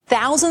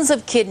Thousands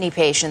of kidney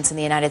patients in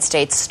the United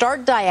States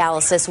start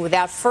dialysis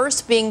without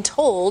first being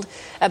told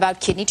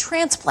about kidney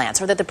transplants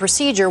or that the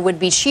procedure would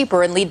be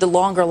cheaper and lead to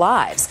longer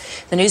lives.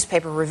 The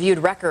newspaper reviewed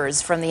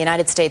records from the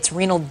United States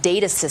Renal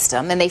Data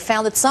System, and they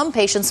found that some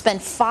patients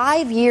spent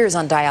 5 years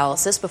on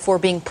dialysis before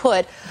being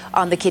put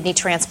on the kidney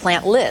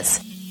transplant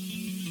list.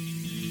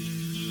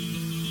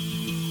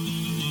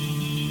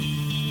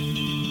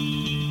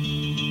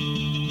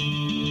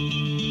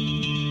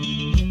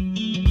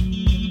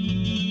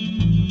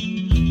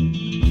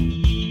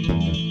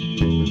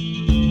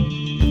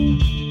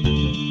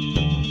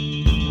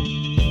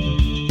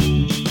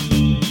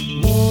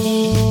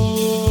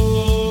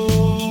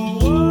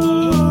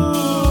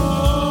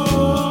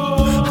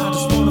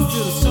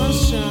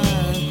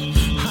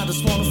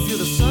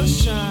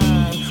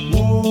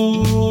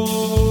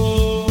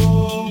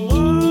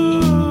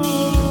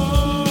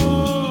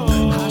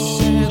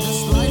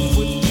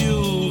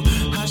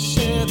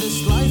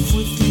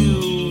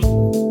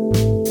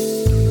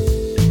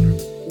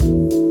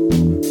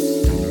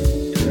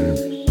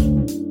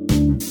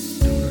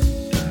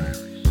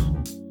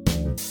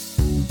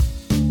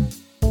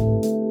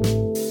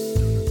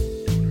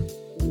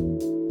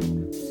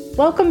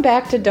 Welcome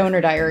back to Donor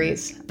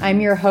Diaries.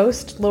 I'm your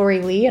host,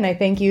 Lori Lee, and I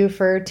thank you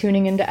for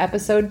tuning into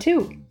episode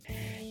 2.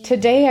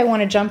 Today, I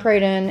want to jump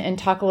right in and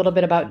talk a little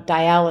bit about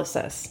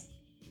dialysis.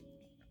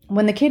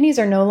 When the kidneys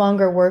are no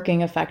longer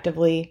working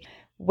effectively,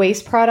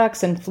 waste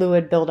products and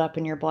fluid build up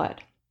in your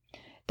blood.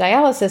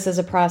 Dialysis is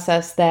a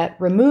process that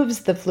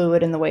removes the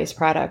fluid in the waste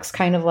products,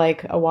 kind of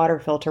like a water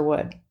filter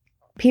would.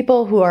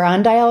 People who are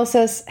on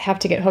dialysis have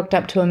to get hooked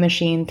up to a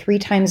machine 3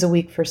 times a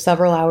week for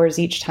several hours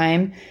each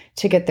time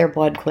to get their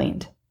blood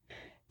cleaned.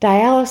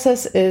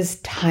 Dialysis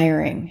is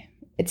tiring.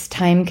 It's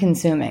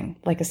time-consuming,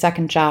 like a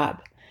second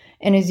job.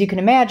 And as you can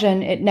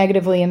imagine, it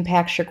negatively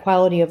impacts your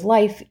quality of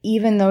life,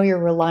 even though you're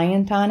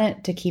reliant on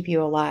it to keep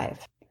you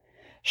alive.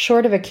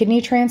 Short of a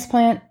kidney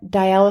transplant,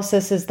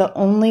 dialysis is the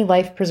only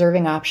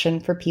life-preserving option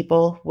for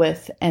people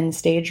with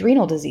end-stage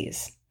renal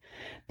disease.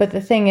 But the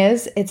thing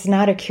is, it's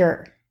not a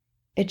cure.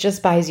 It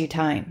just buys you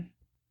time.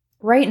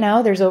 Right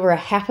now, there's over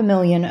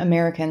 500,000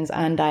 Americans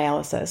on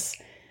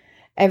dialysis.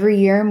 Every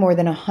year, more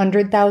than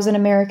 100,000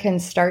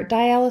 Americans start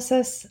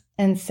dialysis,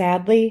 and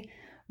sadly,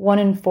 1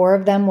 in 4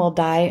 of them will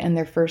die in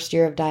their first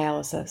year of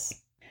dialysis.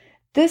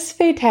 This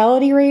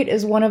fatality rate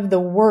is one of the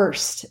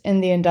worst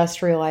in the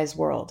industrialized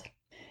world.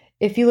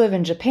 If you live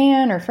in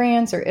Japan or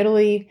France or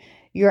Italy,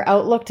 your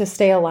outlook to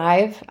stay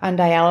alive on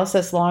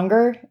dialysis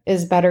longer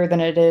is better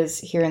than it is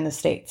here in the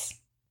States.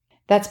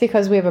 That's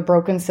because we have a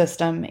broken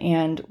system,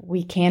 and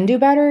we can do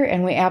better,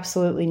 and we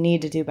absolutely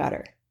need to do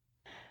better.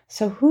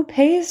 So who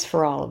pays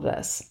for all of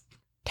this?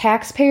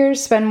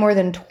 Taxpayers spend more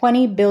than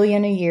 $20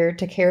 billion a year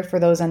to care for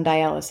those on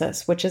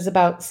dialysis, which is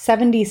about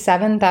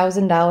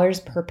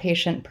 $77,000 per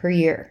patient per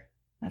year.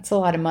 That's a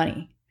lot of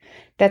money.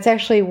 That's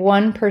actually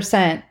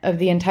 1% of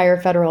the entire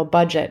federal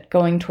budget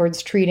going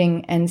towards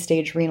treating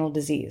end-stage renal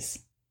disease.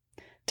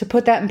 To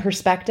put that in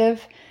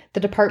perspective, the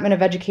Department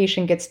of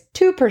Education gets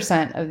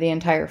 2% of the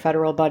entire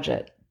federal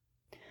budget.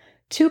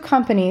 2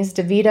 companies,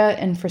 DaVita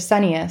and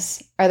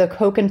Fresenius, are the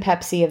Coke and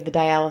Pepsi of the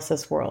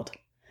dialysis world.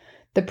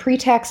 The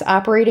pre-tax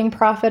operating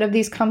profit of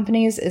these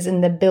companies is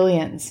in the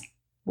billions,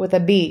 with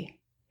a B.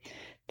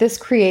 This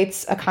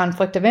creates a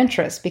conflict of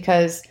interest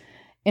because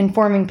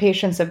informing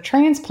patients of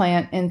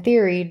transplant, in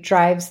theory,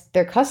 drives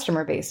their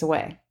customer base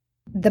away.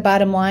 The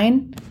bottom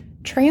line,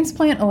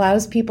 transplant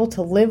allows people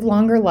to live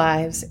longer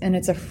lives, and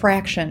it's a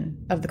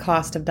fraction of the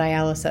cost of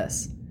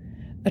dialysis.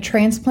 A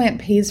transplant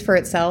pays for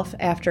itself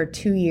after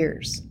 2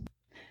 years.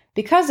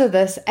 Because of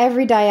this,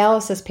 every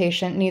dialysis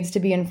patient needs to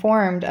be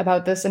informed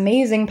about this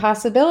amazing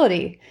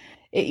possibility.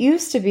 It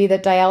used to be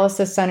that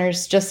dialysis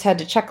centers just had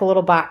to check a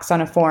little box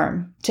on a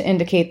form to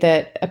indicate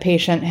that a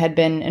patient had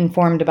been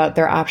informed about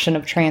their option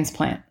of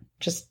transplant.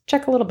 Just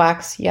check a little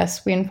box.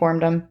 Yes, we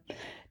informed them.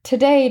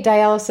 Today,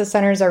 dialysis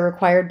centers are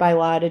required by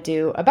law to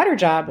do a better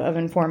job of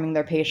informing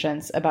their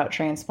patients about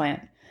transplant.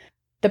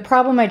 The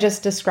problem I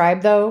just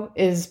described, though,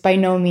 is by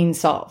no means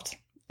solved.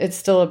 It's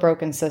still a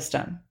broken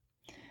system.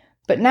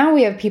 But now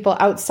we have people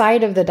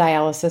outside of the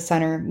dialysis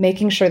center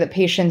making sure that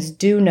patients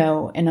do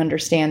know and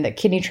understand that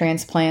kidney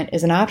transplant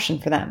is an option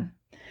for them.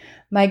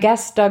 My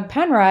guest, Doug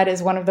Penrod,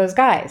 is one of those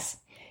guys.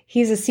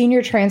 He's a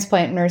senior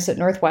transplant nurse at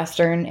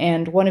Northwestern,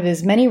 and one of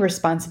his many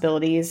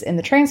responsibilities in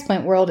the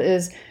transplant world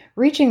is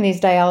reaching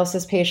these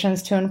dialysis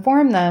patients to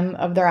inform them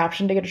of their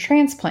option to get a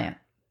transplant.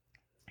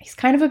 He's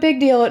kind of a big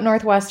deal at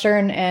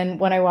Northwestern, and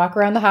when I walk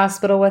around the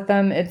hospital with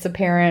him, it's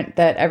apparent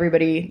that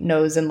everybody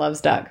knows and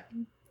loves Doug,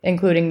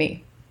 including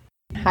me.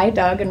 Hi,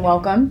 Doug, and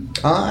welcome.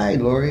 Hi,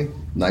 Lori.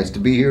 Nice to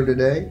be here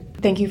today.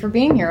 Thank you for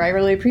being here. I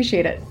really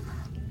appreciate it.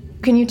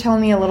 Can you tell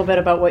me a little bit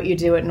about what you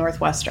do at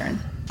Northwestern?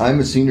 I'm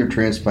a senior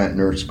transplant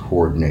nurse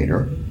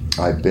coordinator.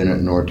 I've been at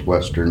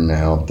Northwestern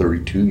now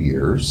 32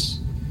 years.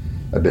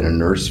 I've been a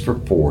nurse for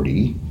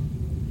 30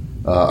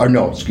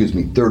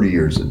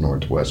 years at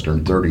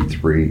Northwestern,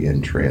 33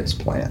 in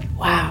transplant.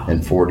 Wow.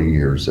 And 40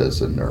 years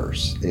as a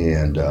nurse.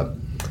 And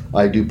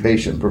I do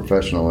patient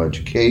professional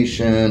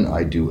education,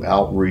 I do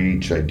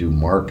outreach, I do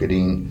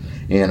marketing,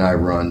 and I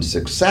run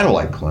 6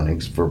 satellite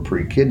clinics for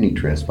pre-kidney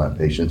transplant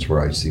patients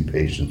where I see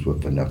patients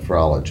with a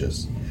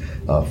nephrologist,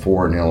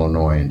 4 in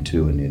Illinois and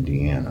 2 in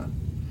Indiana.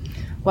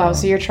 Wow,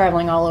 so you're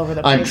traveling all over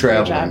the place. I'm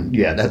traveling.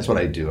 Yeah, that's what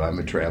I do. I'm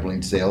a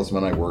traveling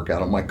salesman. I work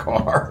out of my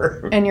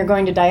car. And you're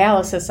going to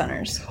dialysis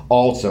centers.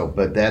 Also,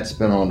 but that's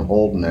been on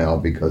hold now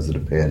because of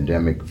the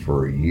pandemic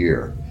for a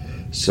year.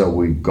 So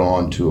we've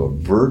gone to a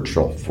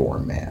virtual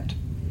format,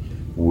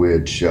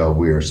 which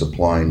we are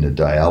supplying the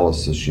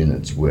dialysis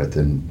units with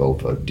in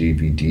both a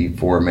DVD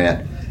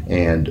format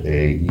and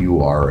a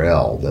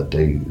URL that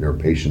their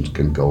patients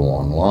can go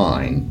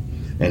online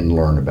and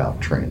learn about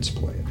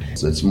transplant.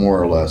 So it's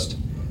more or less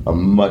a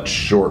much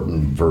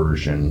shortened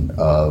version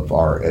of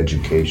our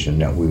education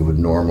that we would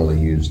normally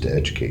use to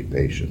educate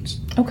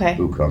patients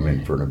who come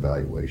in for an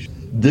evaluation.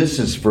 This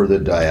is for the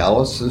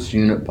dialysis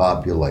unit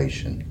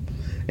population.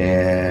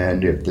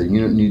 And if the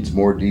unit needs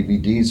more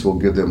DVDs, we'll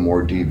give them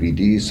more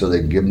DVDs so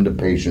they can give them to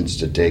patients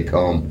to take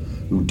home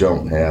who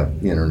don't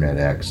have internet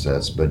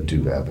access but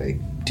do have a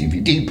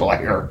DVD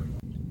player.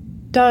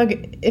 Doug,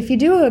 if you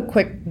do a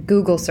quick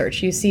Google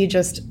search, you see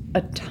just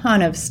a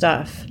ton of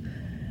stuff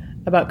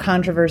about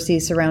controversy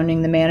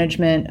surrounding the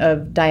management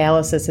of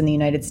dialysis in the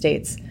United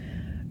States.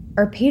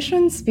 Are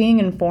patients being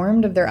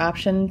informed of their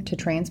option to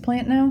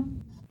transplant now?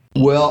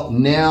 Well,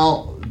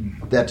 now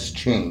that's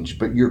changed,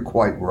 but you're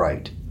quite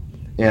right.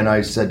 And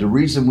I said the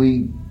reason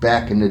we,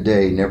 back in the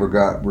day, never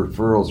got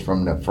referrals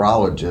from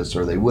nephrologists,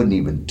 or they wouldn't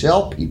even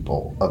tell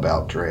people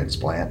about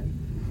transplant,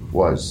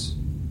 was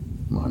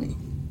money.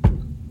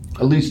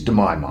 At least to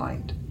my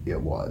mind,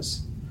 it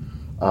was.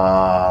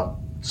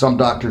 Some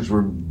doctors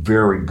were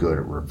very good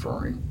at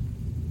referring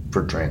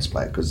for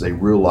transplant because they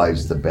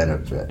realized the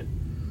benefit.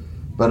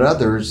 But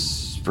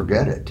others,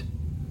 forget it,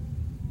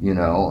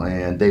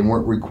 and they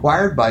weren't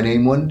required by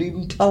name, wouldn't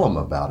even tell them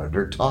about it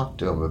or talk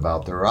to them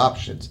about their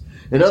options.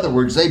 In other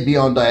words, they'd be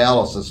on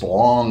dialysis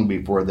long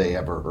before they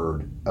ever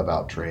heard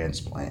about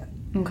transplant.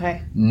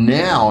 Okay.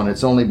 Now, and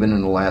it's only been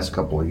in the last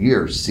couple of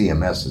years,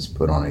 CMS has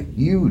put on a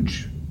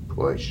huge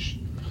push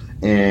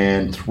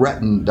and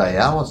threatened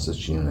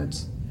dialysis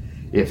units.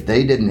 If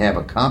they didn't have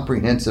a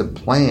comprehensive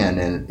plan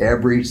and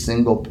every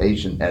single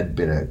patient had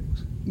been,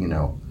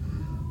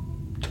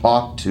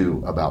 talked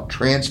to about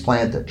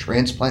transplant, that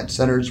transplant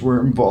centers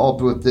were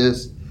involved with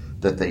this,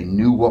 that they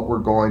knew what were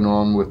going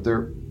on with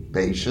their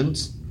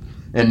patients.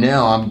 And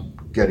now I'm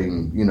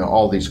getting,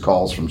 all these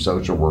calls from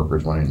social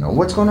workers wanting to know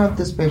what's going on with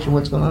this patient,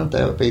 what's going on with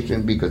that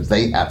patient, because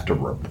they have to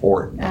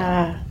report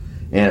now.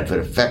 And if it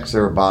affects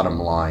their bottom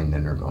line,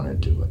 then they're going to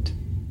do it.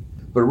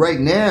 But right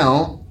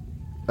now,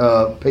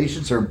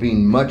 patients are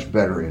being much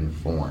better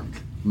informed,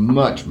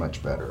 much,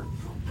 much better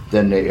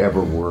than they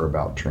ever were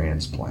about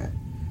transplant.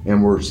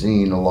 And we're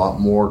seeing a lot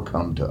more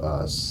come to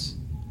us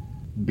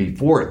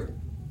before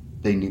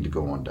they need to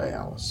go on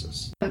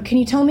dialysis. Can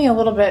you tell me a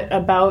little bit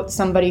about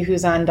somebody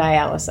who's on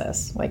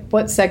dialysis? Like,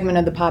 what segment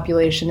of the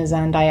population is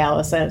on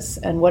dialysis,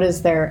 and what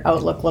does their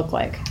outlook look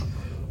like?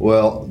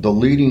 Well, the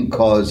leading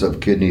cause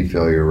of kidney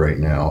failure right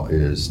now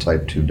is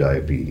type 2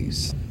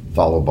 diabetes,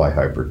 followed by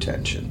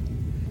hypertension.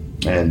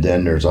 And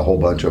then there's a whole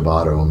bunch of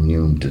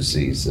autoimmune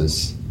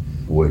diseases,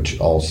 which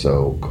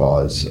also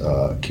cause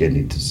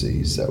kidney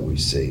disease that we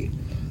see.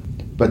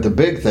 But the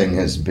big thing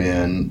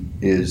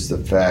is the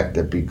fact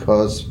that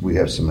because we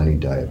have so many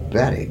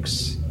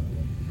diabetics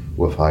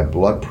with high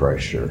blood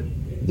pressure,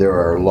 there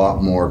are a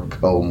lot more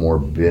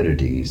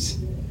comorbidities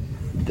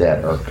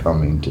that are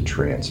coming to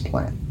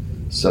transplant.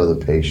 So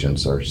the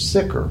patients are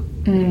sicker,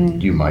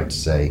 you might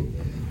say,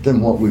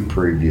 than what we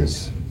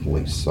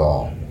previously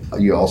saw.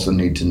 You also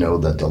need to know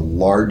that the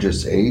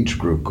largest age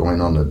group going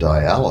on to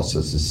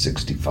dialysis is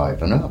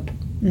 65 and up.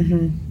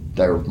 Mm-hmm.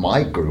 They're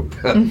my group,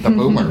 the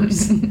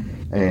boomers.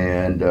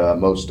 And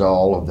most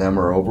all of them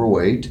are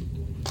overweight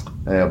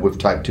with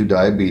type 2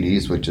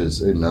 diabetes, which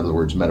is, in other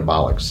words,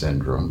 metabolic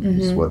syndrome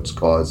is what's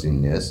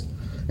causing this.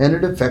 And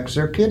it affects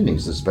their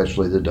kidneys,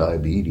 especially the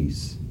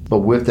diabetes. But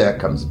with that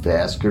comes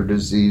vascular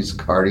disease,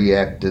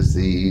 cardiac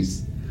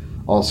disease,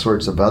 all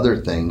sorts of other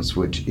things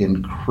which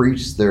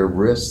increase their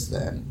risks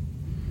then.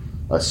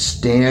 A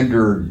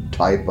standard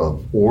type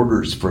of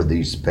orders for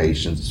these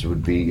patients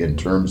would be, in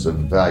terms of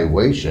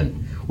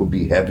evaluation, would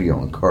be heavy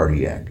on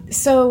cardiac.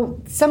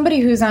 So somebody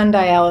who's on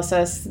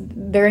dialysis,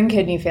 they're in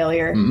kidney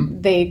failure.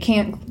 Mm-hmm.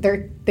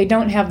 They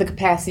don't have the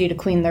capacity to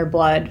clean their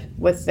blood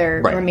with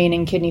their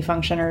remaining kidney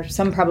function, or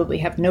some probably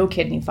have no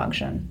kidney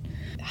function.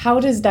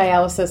 How does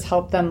dialysis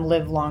help them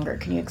live longer?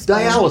 Can you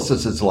explain?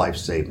 Dialysis is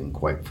life-saving,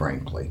 quite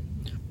frankly.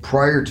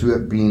 Prior to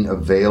it being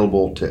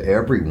available to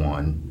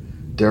everyone,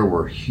 there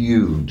were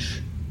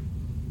huge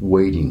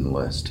waiting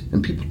lists,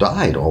 and people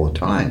died all the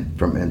time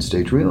from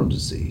end-stage renal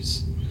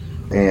disease.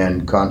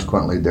 And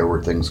consequently, there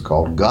were things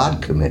called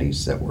God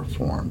committees that were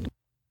formed.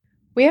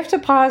 We have to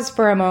pause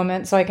for a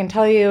moment so I can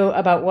tell you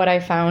about what I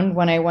found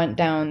when I went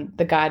down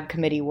the God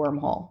committee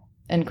wormhole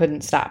and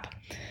couldn't stop.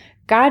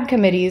 God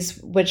committees,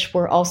 which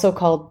were also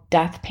called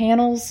death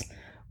panels,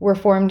 were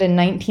formed in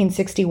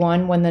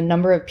 1961 when the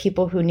number of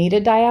people who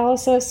needed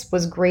dialysis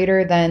was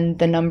greater than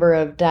the number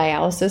of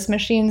dialysis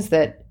machines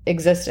that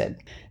existed.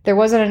 There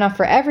wasn't enough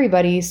for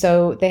everybody,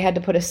 so they had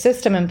to put a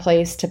system in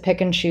place to pick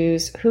and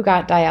choose who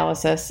got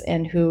dialysis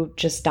and who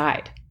just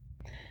died.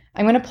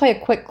 I'm going to play a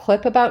quick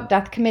clip about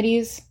death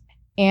committees,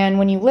 and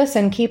when you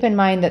listen, keep in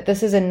mind that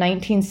this is in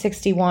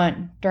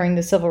 1961 during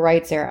the Civil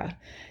Rights era.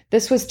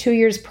 This was 2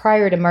 years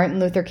prior to Martin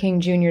Luther King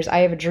Jr.'s I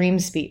Have a Dream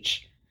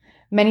speech.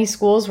 Many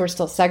schools were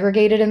still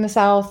segregated in the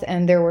South,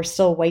 and there were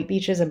still white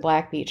beaches and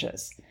black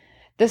beaches.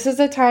 This is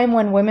a time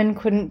when women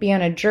couldn't be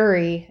on a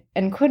jury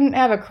and couldn't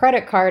have a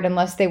credit card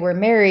unless they were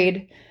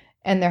married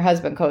and their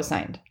husband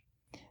co-signed.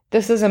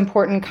 This is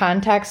important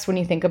context when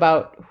you think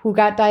about who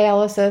got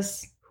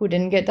dialysis, who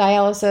didn't get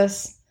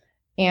dialysis,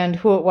 and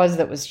who it was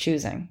that was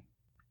choosing.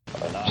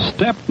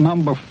 Step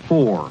number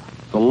 4,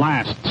 the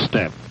last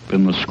step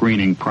in the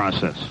screening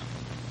process.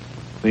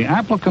 The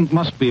applicant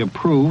must be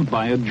approved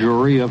by a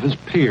jury of his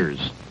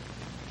peers.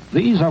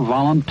 These are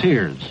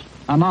volunteers,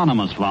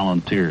 anonymous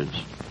volunteers,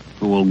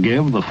 who will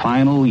give the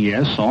final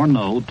yes or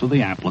no to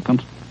the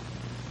applicant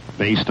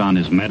based on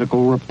his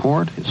medical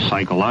report, his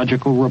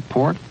psychological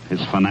report,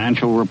 his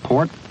financial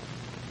report,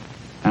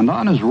 and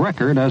on his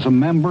record as a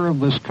member of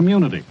this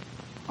community,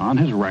 on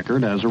his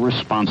record as a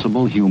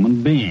responsible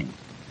human being.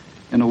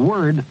 In a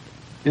word,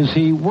 is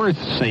he worth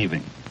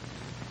saving?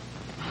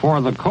 For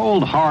the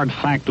cold, hard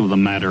fact of the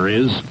matter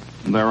is,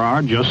 there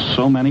are just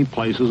so many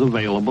places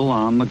available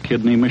on the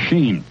kidney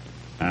machine,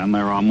 and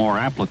there are more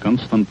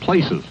applicants than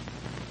places.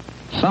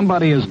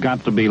 Somebody has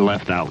got to be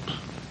left out,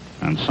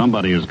 and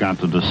somebody has got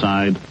to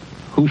decide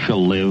who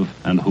shall live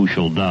and who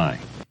shall die.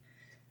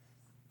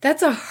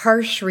 That's a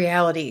harsh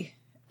reality,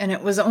 and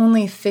it was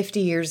only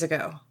 50 years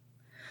ago.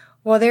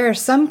 While there are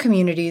some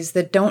communities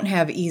that don't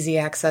have easy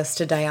access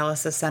to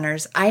dialysis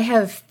centers, I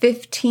have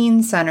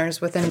 15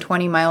 centers within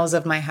 20 miles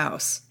of my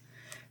house.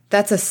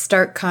 That's a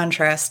stark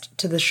contrast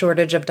to the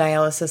shortage of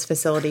dialysis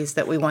facilities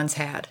that we once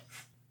had.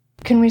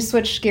 Can we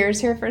switch gears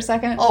here for a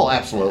second? Oh,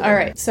 absolutely. All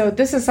right. So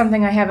this is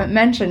something I haven't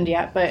mentioned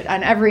yet, but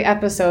on every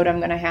episode I'm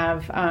going to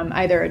have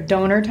either a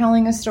donor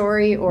telling a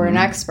story or an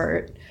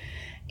expert.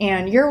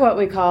 And you're what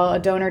we call a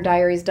Donor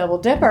Diaries double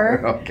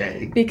dipper.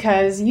 Okay.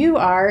 Because you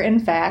are, in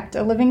fact,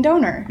 a living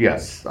donor.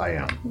 Yes, I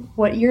am.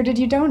 What year did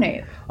you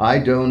donate? I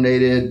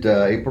donated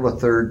April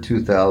 3rd,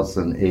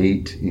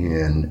 2008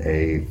 in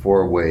a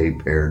 4-way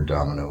paired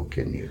domino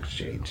kidney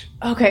exchange.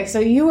 Okay, so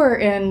you were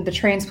in the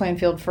transplant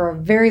field for a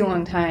very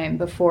long time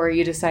before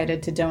you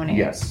decided to donate.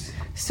 Yes.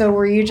 So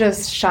were you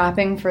just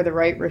shopping for the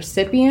right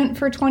recipient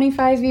for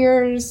 25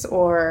 years,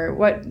 or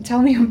what?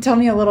 Tell me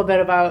a little bit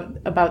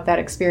about that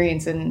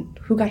experience and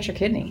who got your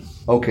kidney.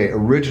 Okay,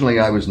 originally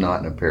I was not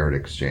in a paired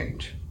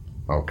exchange.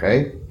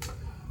 Okay?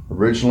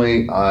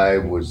 Originally I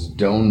was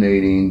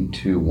donating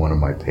to one of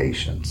my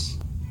patients.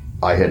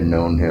 I had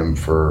known him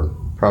for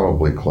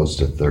probably close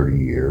to 30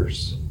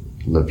 years.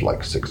 Lived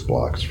like 6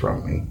 blocks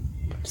from me.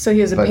 So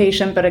he was a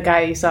patient, but a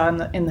guy you saw in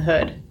the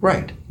hood.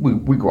 Right.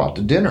 We go out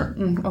to dinner.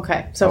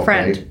 Okay. So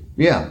friend.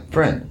 Yeah,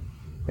 friend.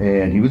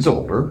 And he was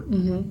older.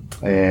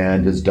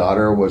 And his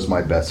daughter was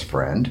my best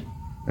friend.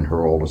 And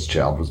her oldest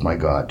child was my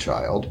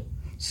godchild.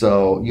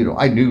 So,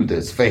 I knew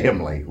this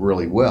family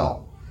really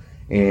well.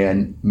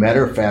 And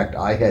matter of fact,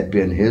 I had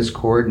been his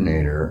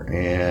coordinator,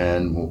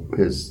 and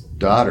his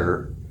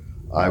daughter,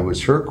 I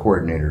was her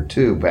coordinator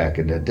too back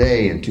in the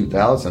day in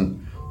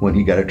 2000 when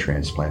he got a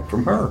transplant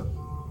from her.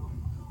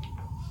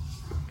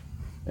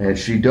 And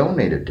she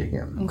donated to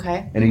him.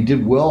 Okay. And he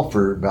did well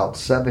for about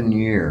 7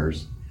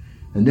 years.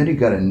 And then he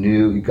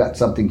got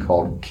something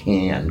called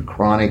CAN,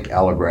 chronic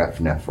allograft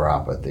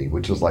nephropathy,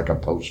 which is like a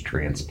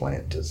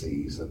post-transplant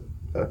disease,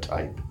 a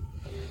type.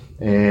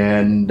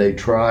 And they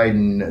tried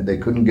and they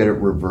couldn't get it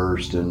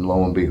reversed, and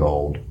lo and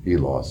behold, he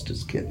lost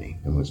his kidney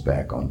and was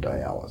back on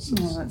dialysis.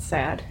 Oh, that's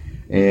sad.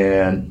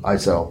 And I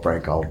said, "Oh,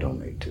 Frank, I'll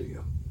donate to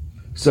you."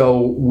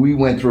 So we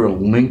went through a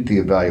lengthy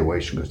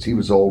evaluation because he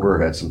was older,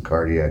 had some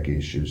cardiac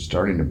issues,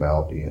 starting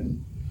about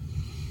in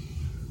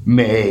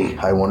May,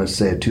 I want to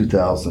say,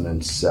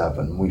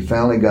 2007. We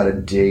finally got a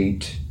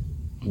date,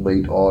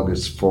 late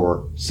August,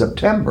 for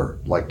September,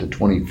 like the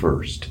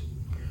 21st,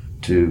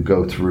 to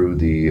go through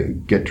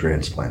get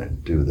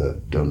transplanted, do the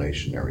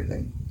donation and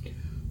everything.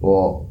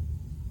 Well,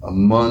 a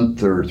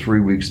month or 3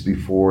 weeks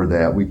before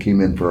that, we came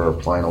in for our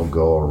final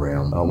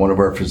go-around. One of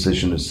our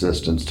physician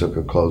assistants took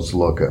a close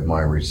look at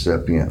my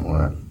recipient and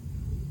went,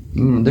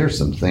 there's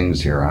some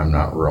things here I'm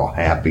not real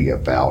happy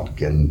about.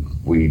 Can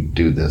we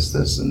do this,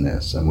 and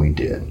this? And we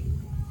did.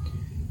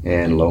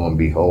 And lo and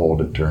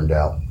behold, it turned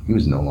out he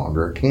was no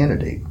longer a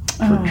candidate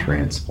for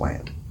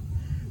transplant.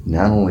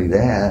 Not only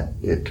that,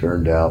 it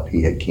turned out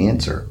he had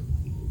cancer.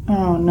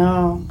 Oh,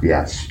 no.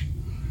 Yes.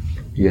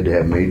 He had to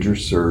have major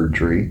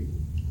surgery,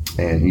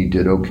 and he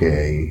did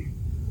okay,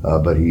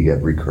 but he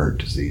had recurrent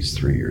disease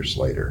 3 years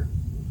later.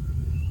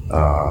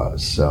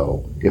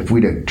 So if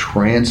we'd have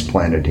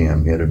transplanted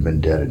him, he'd have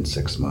been dead in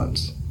 6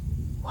 months.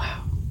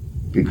 Wow.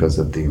 Because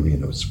of the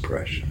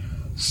immunosuppression.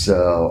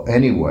 So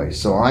anyway,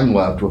 I'm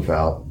left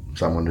without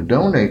someone to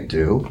donate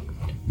to.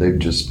 They've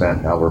just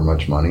spent however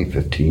much money,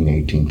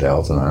 $15,000,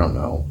 $18,000, I don't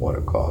know what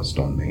it cost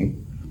on me.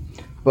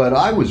 But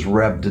I was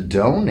revved to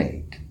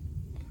donate.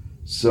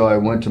 So I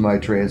went to my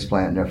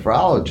transplant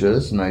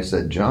nephrologist and I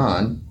said,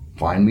 John,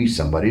 find me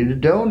somebody to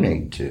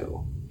donate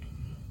to.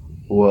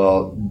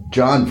 Well,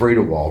 John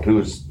Friedewald, who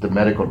is the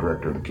medical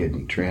director of the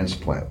kidney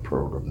transplant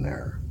program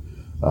there,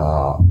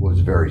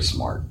 was very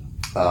smart.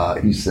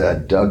 He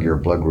said, Doug, you're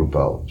a blood group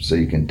O, so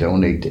you can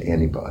donate to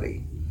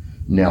anybody.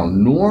 Now,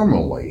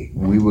 normally,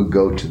 we would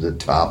go to the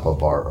top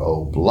of our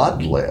O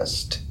blood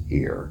list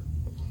here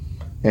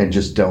and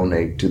just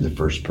donate to the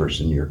first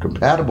person you're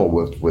compatible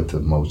with the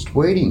most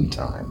waiting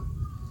time.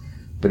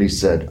 But he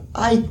said,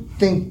 I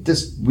think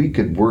we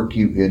could work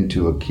you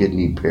into a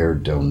kidney pair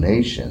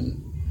donation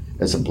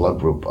as a blood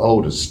group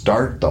O to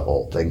start the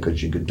whole thing,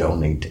 because you could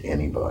donate to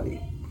anybody.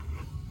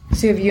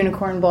 So you have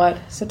unicorn blood.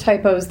 So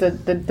type O is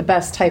the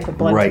best type of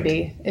blood to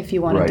be if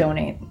you want to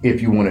donate.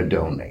 If you want to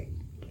donate.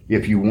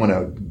 If you want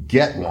to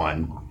get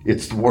one,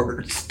 it's the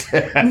worst.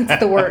 It's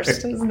the worst.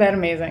 Isn't that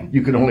amazing?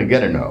 You can only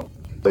get an O.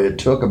 But it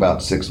took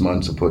about 6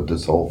 months to put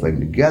this whole thing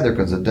together,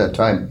 because at that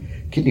time,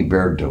 kidney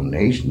pair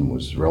donation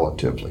was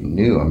relatively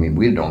new. I mean,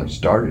 we had only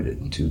started it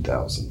in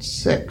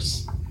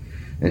 2006.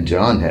 And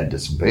John had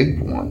this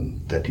big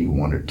one that he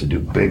wanted to do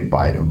big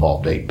by. It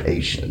involved 8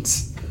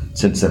 patients.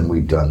 Since then,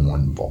 we've done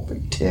one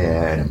involving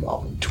 10,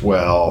 involving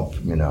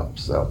 12,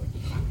 so.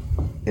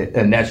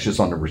 And that's just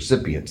on the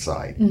recipient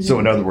side. Mm-hmm. So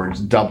in other words,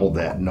 double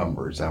that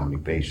number is how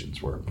many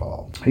patients were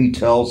involved. He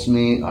tells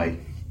me, I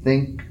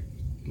think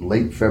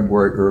late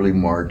February, early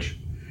March,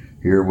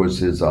 here was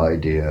his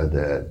idea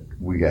that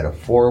we got a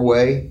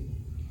 4-way,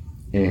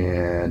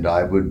 and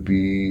I would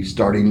be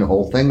starting the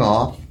whole thing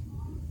off.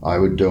 I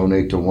would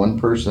donate to one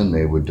person,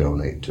 they would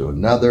donate to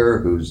another,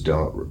 whose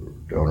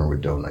donor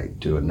would donate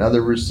to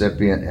another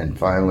recipient, and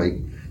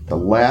finally, the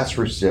last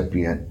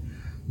recipient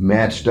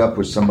matched up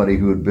with somebody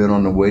who had been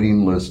on the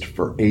waiting list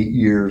for 8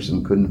 years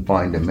and couldn't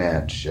find a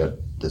match, yet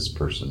this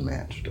person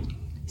matched him.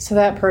 So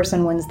that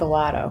person wins the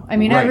lotto. I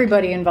mean,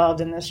 everybody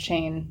involved in this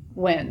chain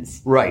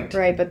wins. Right.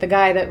 Right, but the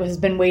guy that has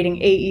been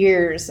waiting 8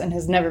 years and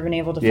has never been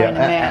able to find a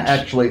match.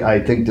 Actually, I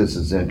think this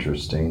is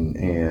interesting,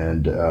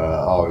 and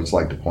I always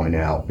like to point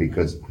out,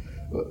 because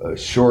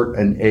short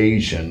and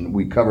Asian,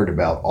 we covered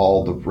about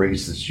all the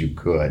races you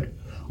could.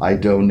 I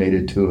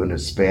donated to an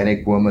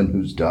Hispanic woman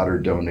whose daughter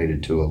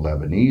donated to a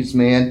Lebanese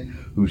man,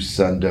 whose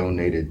son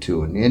donated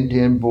to an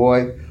Indian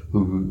boy,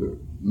 whose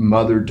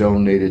mother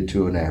donated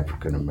to an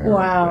African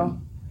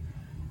American.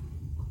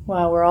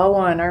 Wow, we're all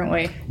one, aren't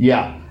we?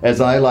 Yeah.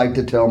 As I like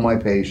to tell my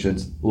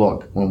patients,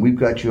 look, when we've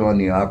got you on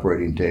the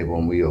operating table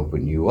and we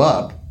open you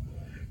up,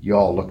 you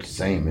all look the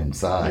same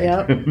inside.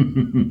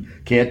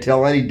 Yep. Can't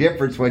tell any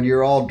difference when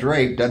you're all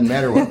draped. Doesn't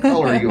matter what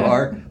color you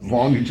are, as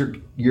long as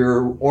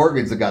your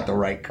organs have got the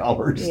right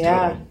colors.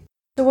 Yeah.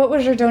 So what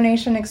was your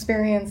donation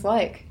experience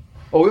like?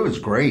 Oh, it was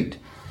great.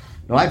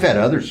 Now, I've had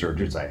other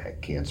surgeries. I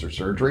had cancer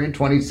surgery in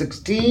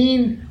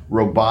 2016,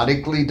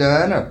 robotically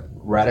done, a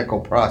radical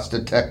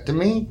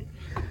prostatectomy.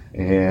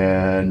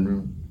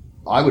 And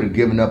I would have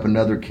given up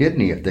another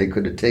kidney if they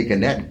could have taken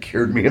that and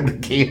cured me of the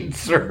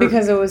cancer.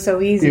 Because it was so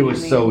easy. It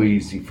was so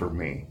easy for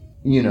me.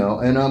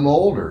 And I'm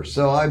older,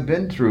 so I've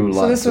been through lots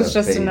of So this was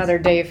just another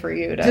day for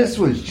you. This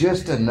was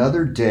just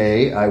another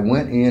day. I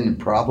went in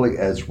probably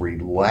as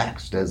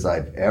relaxed as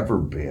I've ever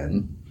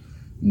been,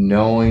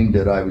 knowing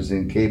that I was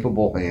in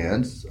capable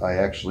hands. I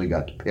actually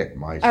got to pick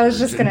my surgeon. I was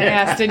just going to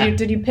ask,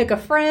 did you pick a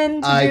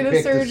friend to do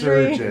the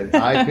surgery?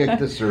 I picked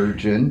the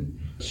surgeon.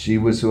 She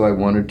was who I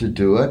wanted to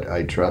do it.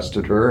 I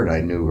trusted her, and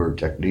I knew her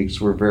techniques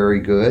were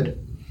very good.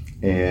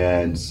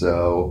 And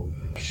so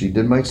she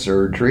did my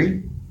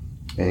surgery,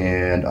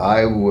 and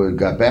I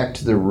got back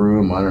to the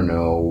room,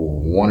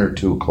 1 or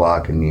 2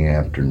 o'clock in the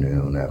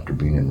afternoon after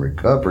being in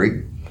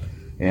recovery.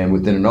 And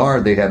within an hour,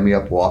 they had me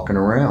up walking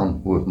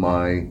around with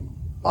my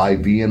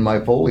IV in my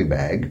Foley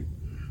bag.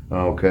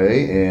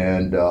 Okay,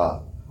 and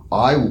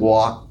I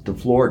walked the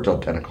floor till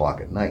 10 o'clock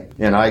at night.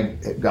 And I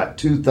got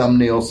 2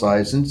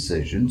 thumbnail-sized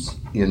incisions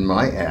in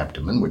my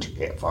abdomen, which I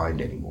can't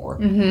find anymore.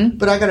 Mm-hmm.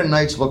 But I got a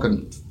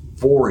nice-looking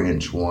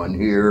 4-inch one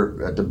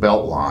here at the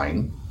belt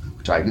line,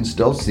 which I can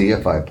still see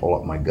if I pull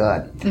up my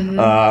gut. Mm-hmm.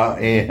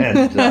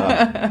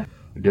 I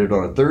did it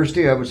on a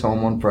Thursday. I was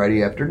home on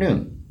Friday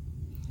afternoon.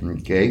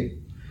 Okay?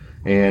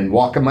 And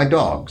walking my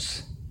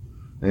dogs.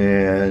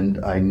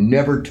 And I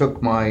never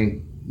took my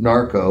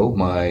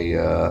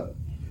my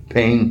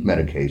pain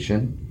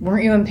medication.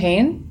 Weren't you in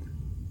pain?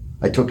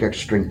 I took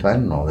extra strength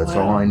Tylenol. That's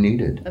all I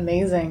needed.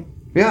 Amazing.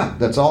 Yeah,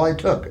 that's all I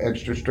took,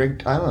 extra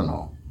strength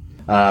Tylenol.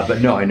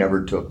 But no, I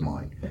never took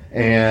mine.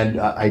 And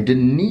I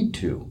didn't need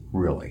to,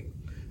 really.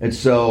 And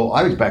so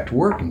I was back to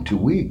work in 2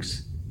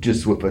 weeks,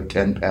 just with a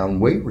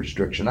 10-pound weight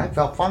restriction. I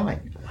felt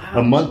fine. Wow.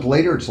 A month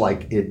later, it's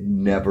like it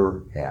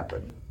never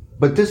happened.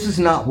 But this is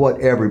not what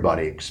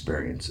everybody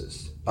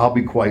experiences. I'll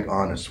be quite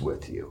honest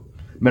with you.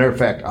 Matter of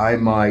fact, I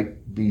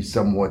might be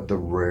somewhat the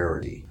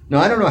rarity. Now,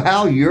 I don't know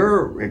how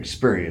your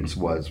experience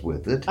was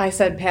with it. I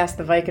said pass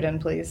the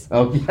Vicodin, please.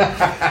 Oh,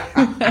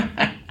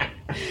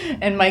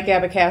 And Mike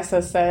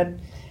Abacassa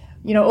said,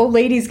 old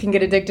ladies can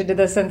get addicted to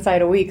this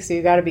inside a week, so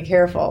you got to be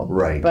careful.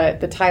 Right. But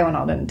the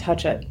Tylenol didn't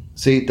touch it.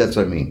 See, that's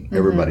what I mean.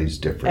 Everybody's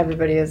different.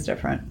 Everybody is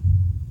different.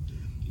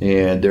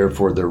 And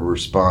therefore, their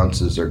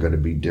responses are going to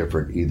be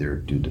different either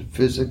due to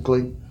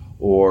physically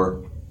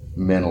or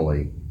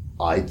mentally,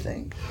 I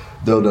think.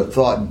 Though the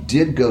thought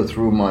did go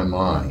through my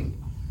mind,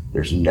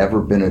 there's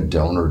never been a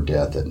donor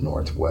death at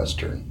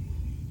Northwestern.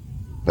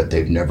 But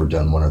they've never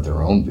done one of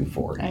their own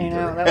before either. I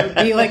know. That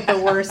would be like the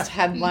worst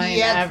headline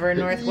ever.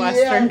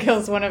 Northwestern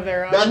kills one of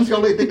their own. That's the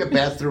only thing that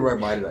passed through my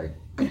mind. I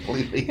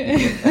completely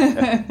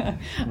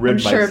I'm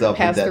sure it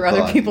passed through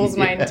other people's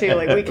mind too.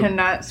 Like, we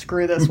cannot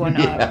screw this one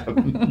up.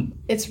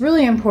 It's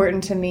really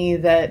important to me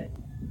that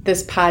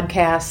this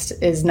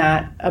podcast is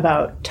not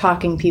about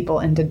talking people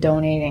into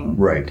donating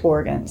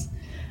organs.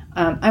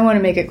 I want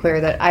to make it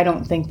clear that I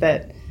don't think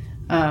that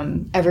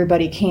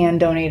everybody can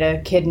donate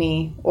a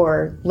kidney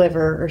or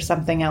liver or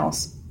something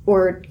else,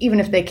 or even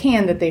if they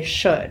can, that they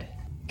should.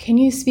 Can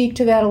you speak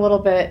to that a little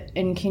bit,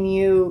 and can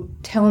you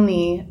tell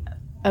me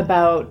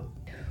about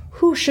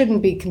who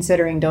shouldn't be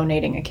considering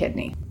donating a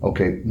kidney?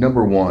 Okay,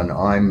 number one,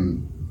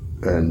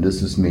 and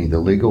this is me, the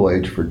legal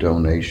age for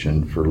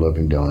donation for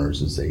living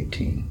donors is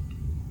 18.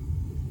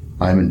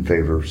 I'm in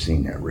favor of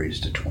seeing that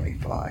raised to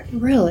 25.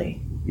 Really?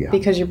 Yeah.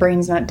 Because your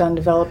brain's not done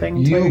developing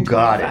until you're 25. You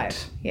got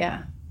it.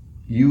 Yeah.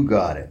 You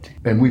got it.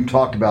 And we've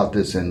talked about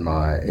this in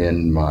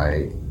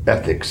my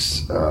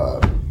ethics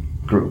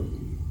group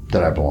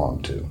that I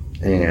belong to.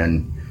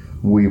 And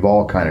we've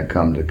all kind of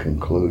come to the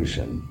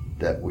conclusion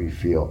that we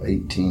feel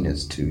 18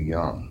 is too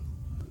young.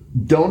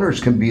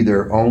 Donors can be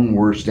their own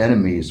worst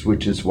enemies,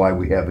 which is why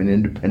we have an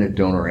independent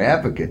donor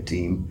advocate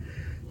team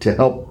to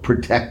help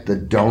protect the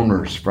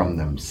donors from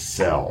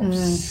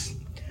themselves.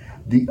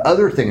 The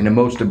other thing, and the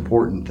most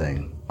important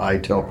thing I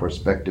tell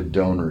prospective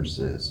donors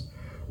is,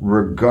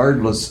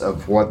 regardless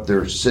of what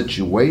their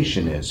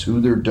situation is, who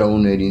they're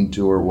donating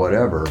to or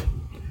whatever,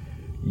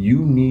 you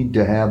need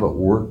to have it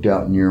worked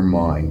out in your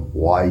mind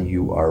why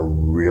you are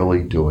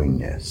really doing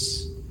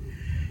this.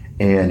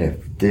 And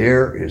if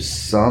there is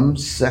some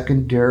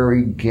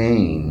secondary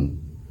gain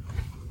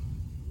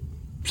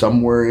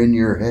somewhere in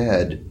your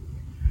head,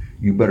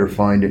 you better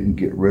find it and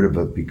get rid of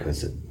it,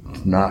 because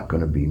it's not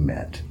going to be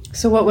met.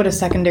 So what would a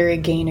secondary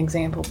gain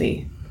example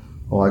be?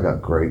 Oh, I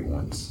got great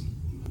ones.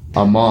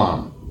 A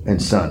mom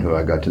and son who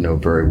I got to know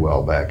very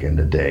well back in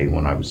the day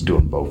when I was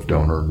doing both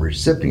donor and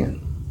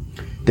recipient.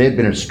 They had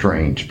been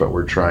estranged, but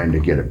we're trying to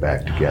get it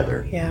back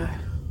together. Yeah.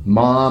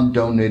 Mom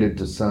donated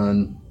to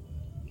son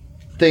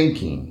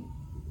thinking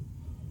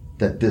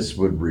that this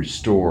would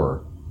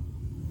restore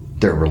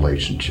their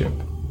relationship.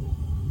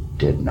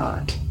 Did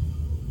not.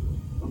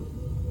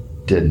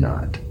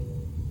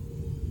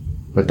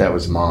 But that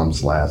was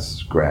mom's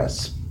last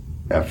grasp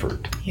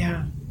effort.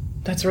 Yeah.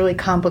 That's really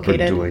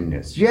complicated. For doing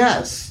this.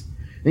 Yes.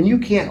 And you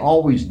can't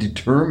always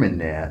determine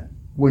that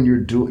when you're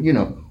doing,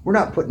 we're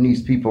not putting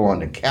these people on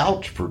the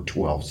couch for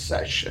 12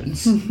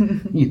 sessions,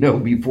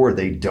 before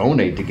they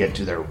donate to get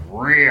to their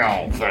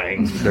real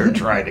things they're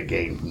trying to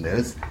gain from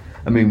this.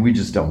 I mean, we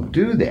just don't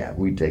do that.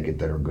 We take it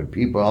there are good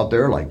people out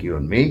there like you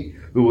and me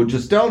who will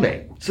just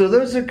donate. So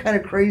those are kind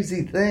of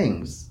crazy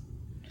things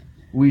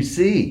we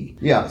see.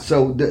 Yeah,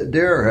 so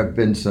there have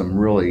been some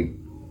really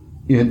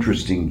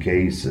interesting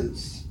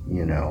cases,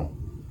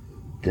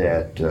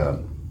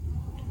 that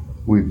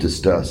we've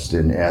discussed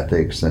in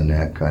ethics and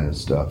that kind of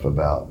stuff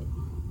about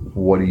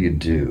what do you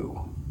do?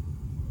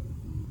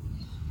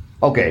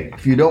 Okay,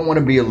 if you don't want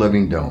to be a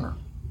living donor,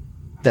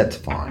 that's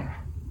fine.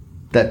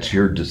 That's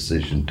your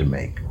decision to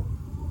make.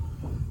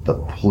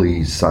 But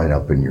please sign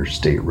up in your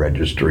state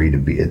registry to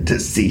be a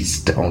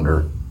deceased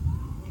donor.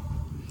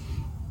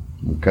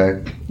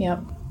 Okay?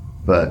 Yep.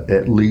 But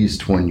at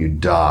least when you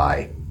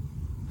die,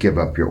 give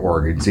up your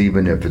organs,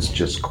 even if it's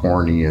just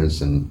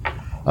corneas and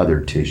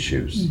other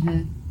tissues.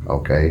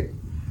 Okay?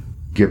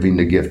 Giving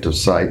the gift of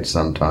sight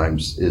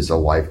sometimes is a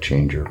life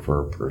changer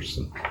for a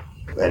person.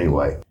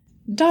 Anyway.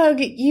 Doug,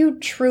 you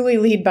truly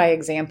lead by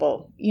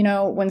example.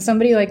 When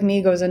somebody like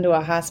me goes into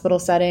a hospital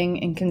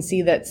setting and can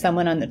see that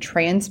someone on the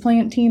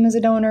transplant team is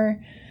a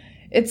donor,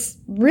 it's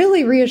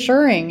really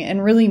reassuring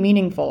and really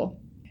meaningful.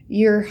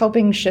 You're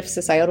helping shift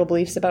societal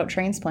beliefs about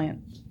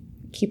transplant.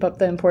 Keep up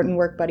the important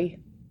work, buddy.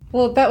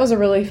 Well, that was a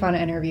really fun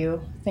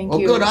interview. Thank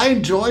you. Oh, good. I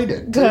enjoyed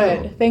it.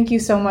 Good. Too. Thank you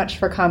so much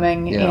for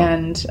coming. Yeah.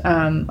 And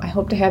I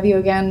hope to have you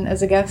again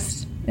as a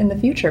guest in the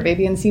future,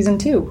 maybe in season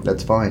 2.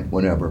 That's fine.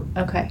 Whenever.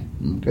 Okay.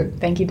 Okay.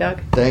 Thank you,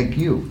 Doug. Thank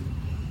you.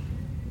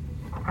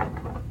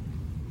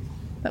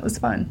 That was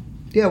fun.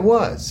 Yeah, it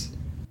was.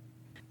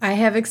 I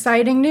have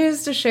exciting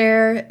news to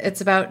share.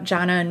 It's about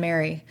Jana and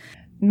Mary.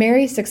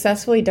 Mary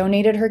successfully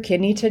donated her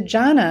kidney to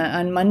Jana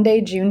on Monday,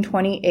 June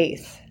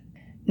 28th.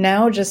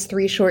 Now, just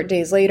 3 short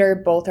days later,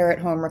 both are at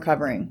home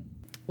recovering.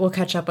 We'll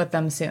catch up with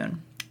them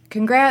soon.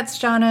 Congrats,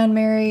 Jana and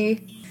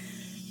Mary.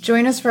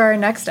 Join us for our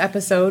next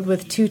episode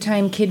with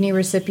 2-time kidney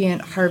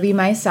recipient Harvey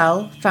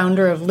Meisel,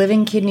 founder of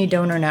Living Kidney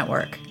Donor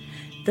Network.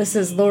 This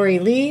is Lori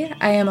Lee.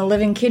 I am a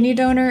living kidney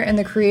donor and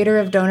the creator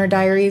of Donor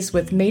Diaries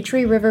with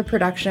Maitrey River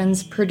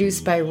Productions,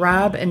 produced by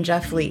Rob and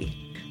Jeff Lee.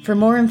 For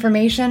more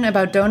information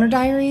about Donor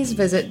Diaries,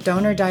 visit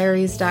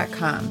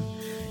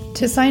donordiaries.com.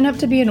 To sign up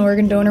to be an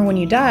organ donor when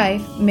you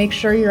die, make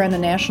sure you're on the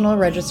National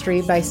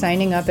Registry by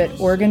signing up at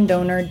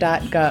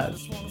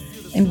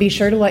organdonor.gov. And be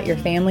sure to let your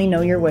family know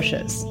your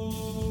wishes.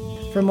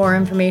 For more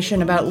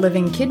information about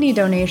living kidney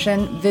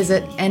donation,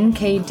 visit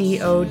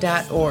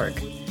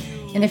nkdo.org.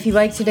 And if you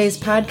like today's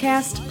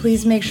podcast,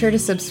 please make sure to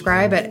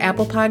subscribe at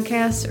Apple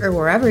Podcasts or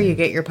wherever you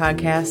get your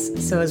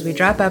podcasts, so as we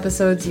drop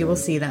episodes, you will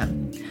see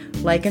them.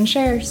 Like and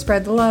share,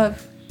 spread the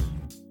love.